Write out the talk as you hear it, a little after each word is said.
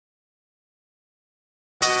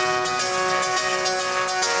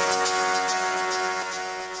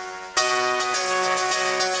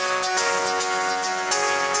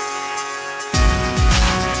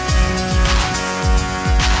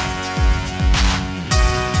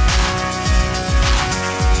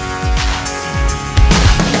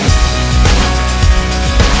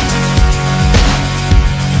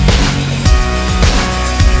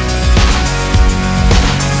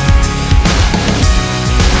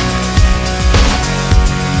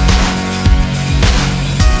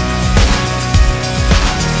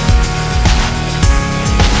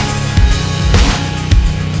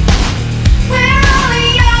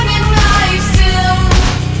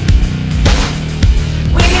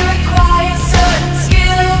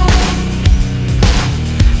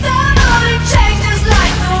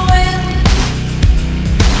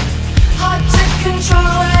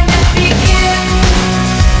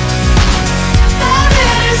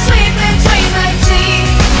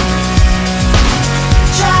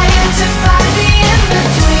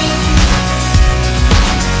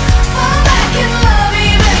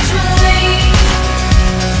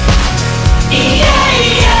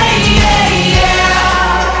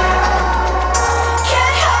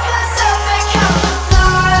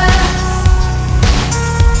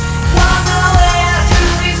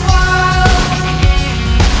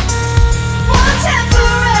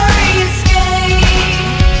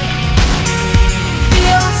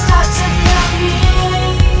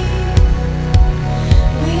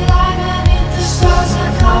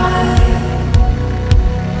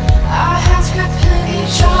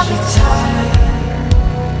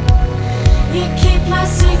You keep my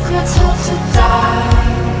secrets, hope to die.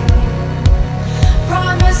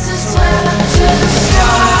 Promises swell up to the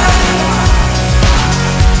sky.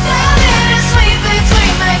 Now it is sweet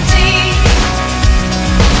between my teeth,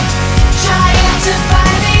 trying to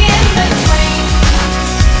find the in-between.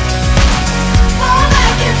 All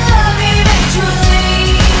I can love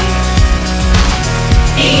eventually.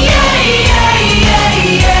 Yeah, yeah, yeah,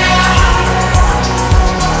 yeah.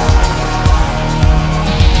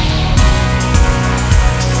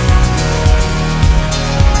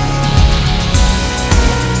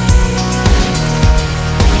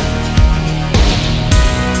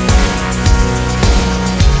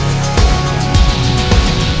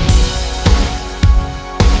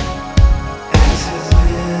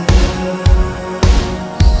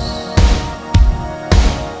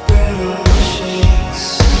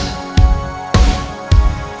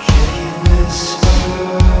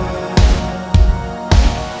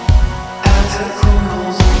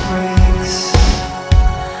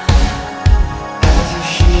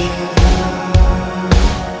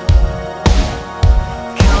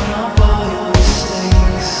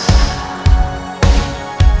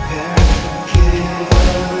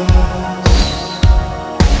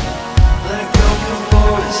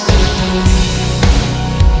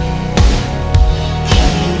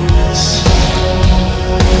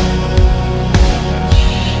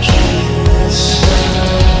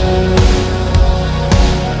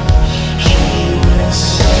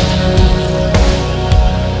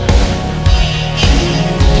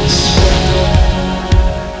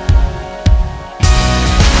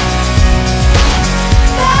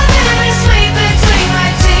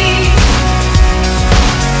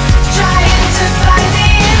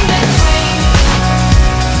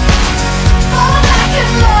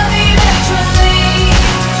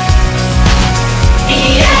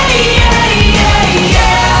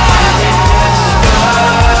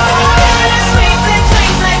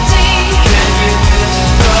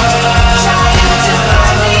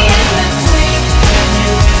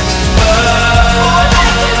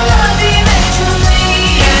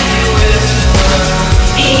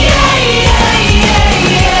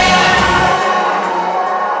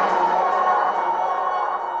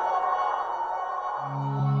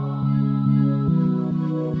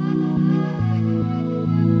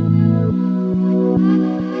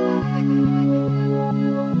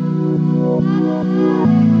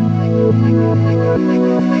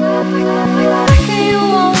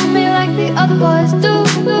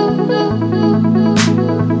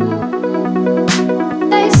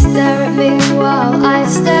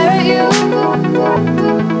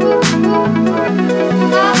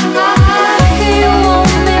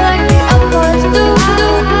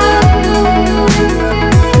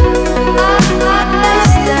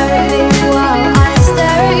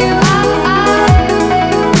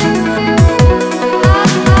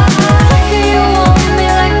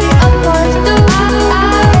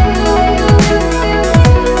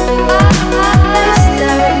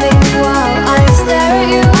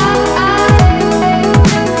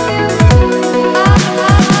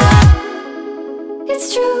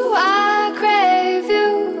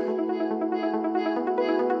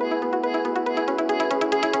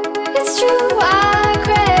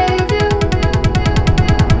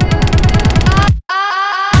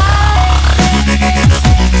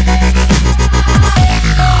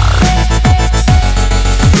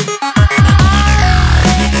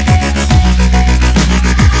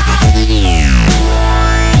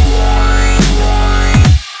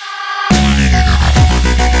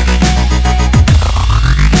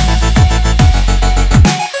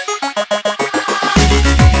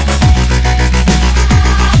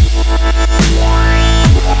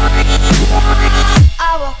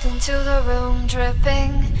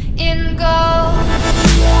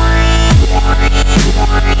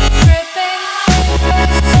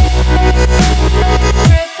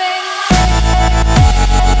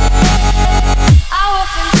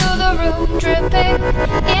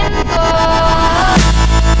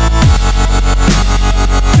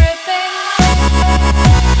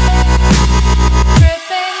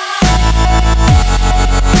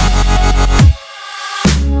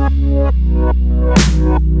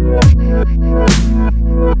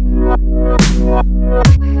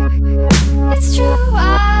 It's true,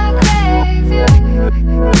 I crave you.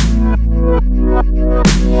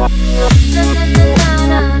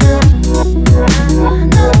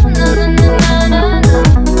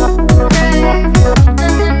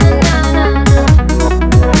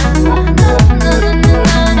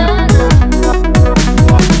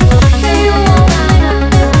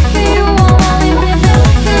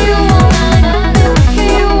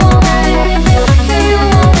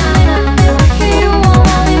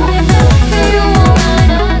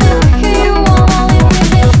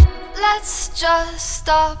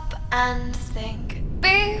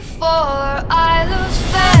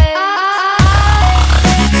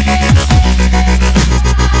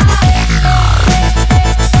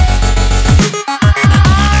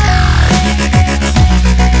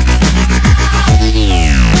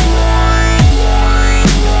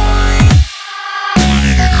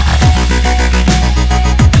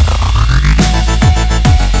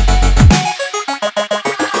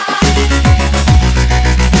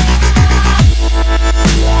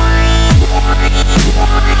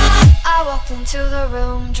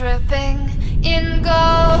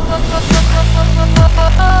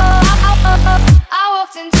 I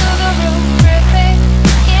walked into the room dripping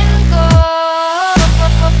in gold.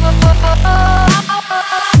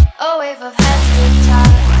 A wave of hands did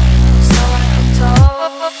tie, so I could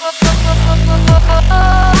told.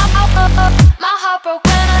 My heart broke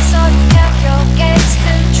when I saw you kept your gaze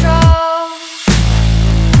control.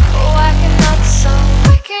 Why cannot so?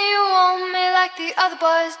 Why can you want me like the other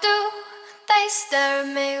boys do? They stare at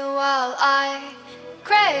me while I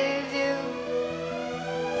crave you.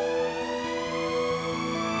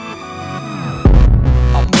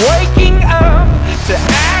 I'm waking up to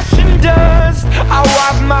ash and dust. I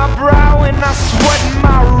wipe my brow and I sweat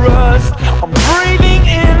my rust. I'm breathing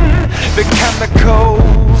in the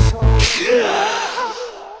chemicals.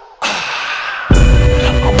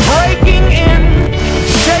 I'm breaking in,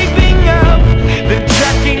 shaping up, then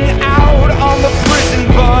checking out on the prison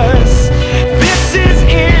bus. This is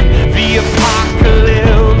it, the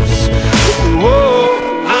apocalypse. Whoa,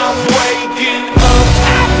 I'm waking up.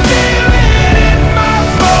 I feel it in my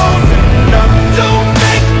bones, enough to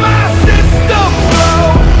make my system blow.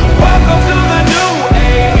 Welcome to the new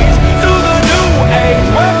age, to the new age.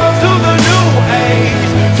 Welcome to the new age,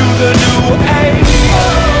 to the new age.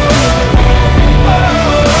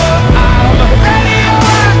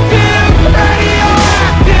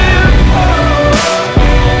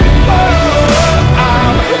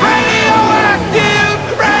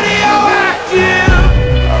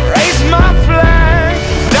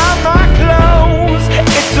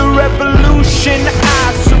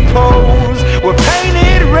 I suppose we're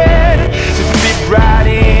painted red to fit right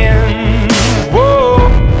in. Whoa,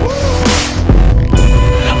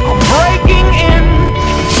 I'm breaking in,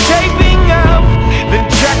 shaping up, then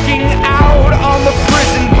checking out on the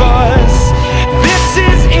prison bus. This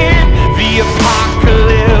is it, the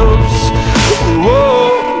apocalypse.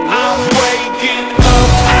 Whoa, I'm waking up.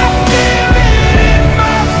 I feel it in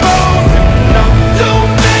my bones, enough to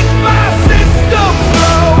make my system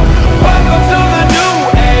blow. Welcome to the new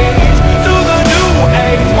age, to the new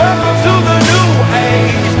age. Welcome to the new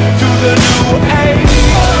age, to the new age.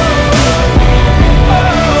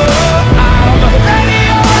 I'm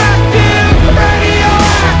radioactive,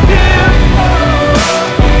 radioactive.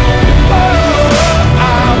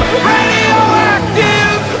 I'm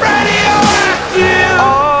radioactive, radioactive.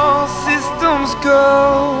 All systems go.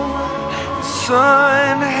 The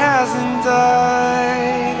sun hasn't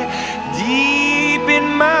died. Deep in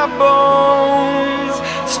my bones,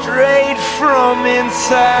 straight from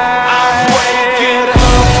inside. I'm waking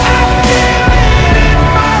up. I feel it in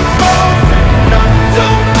my bones, enough to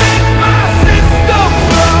make my system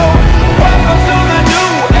blow. Welcome to the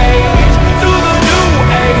new age, to the new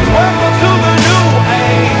age. Welcome to the new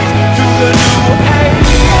age, to the new age.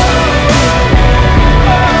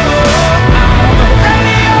 I'm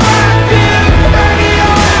radioactive,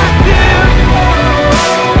 radioactive.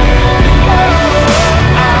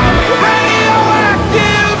 I'm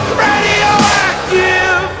radioactive,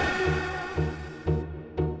 radioactive.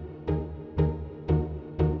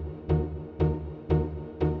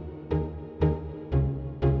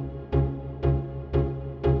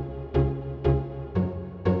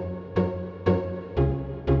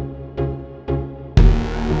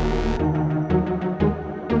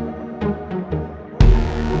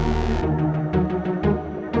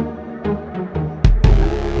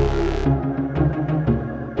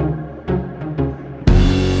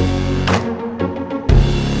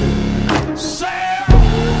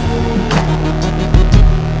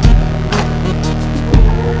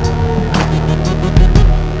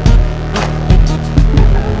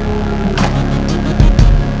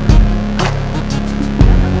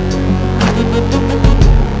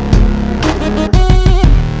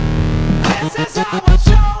 This is how I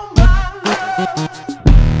show my love.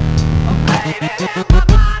 I'm blaming in my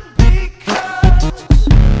mind because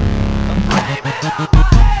I'm blaming on my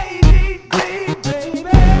ADD,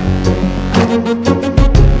 baby.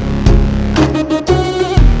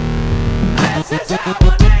 This is how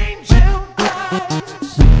an angel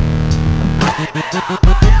cries. I'm blaming on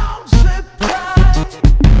my own surprise.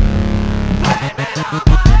 Blaming on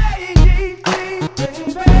my ADD, baby.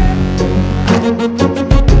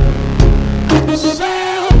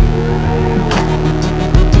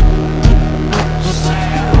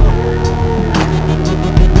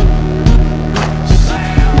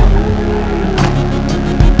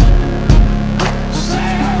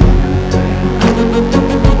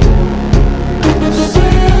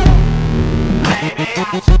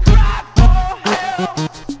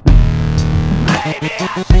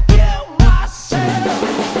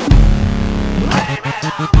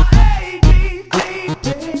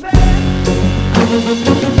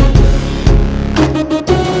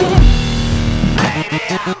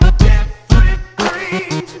 Yeah.